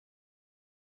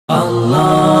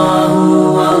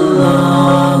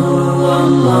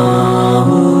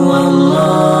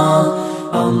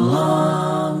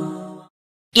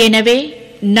எனவே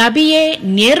நபியே,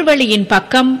 நேர்வழியின்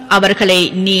பக்கம் அவர்களை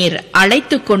நீர்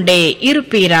அழைத்துக் கொண்டே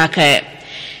இருப்பீராக.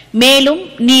 மேலும்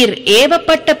நீர்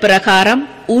ஏவப்பட்ட பிரகாரம்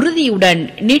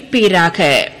உறுதியுடன்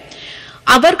நிற்பீராக.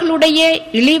 அவர்களுடைய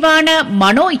இழிவான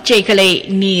மனோ இச்சைகளை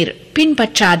நீர்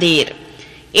பின்பற்றாதீர்.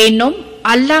 என்னும்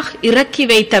அல்லாஹ் இறக்கி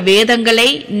வைத்த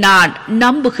வேதங்களை நான்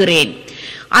நம்புகிறேன்.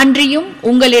 அன்றியும்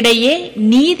உங்களிடையே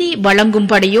நீதி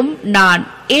வழங்கும்படியும் நான்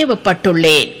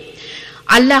ஏவப்பட்டுள்ளேன்.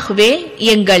 அல்லாஹ்வே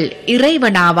எங்கள்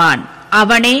இறைவனாவான்,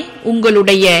 அவனே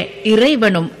உங்களுடைய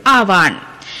இறைவனும் ஆவான்.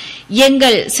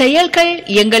 எங்கள் செயல்கள்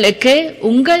எங்களுக்கு,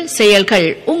 உங்கள்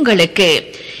செயல்கள்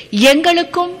உங்களுக்கு,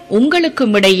 எங்களுக்கும்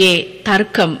உங்களுக்கும் இடையே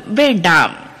தர்க்கம்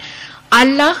வேண்டாம்.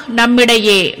 அல்லாஹ்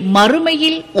நம்மிடையே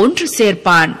மறுமையில் ஒன்று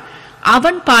சேர்ப்பான்.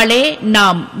 அவன் பாலே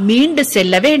நாம் மீண்டு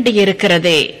செல்ல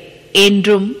வேண்டியிருக்கிறது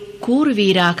என்றும்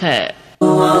கூறுவீராக.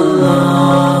 Allah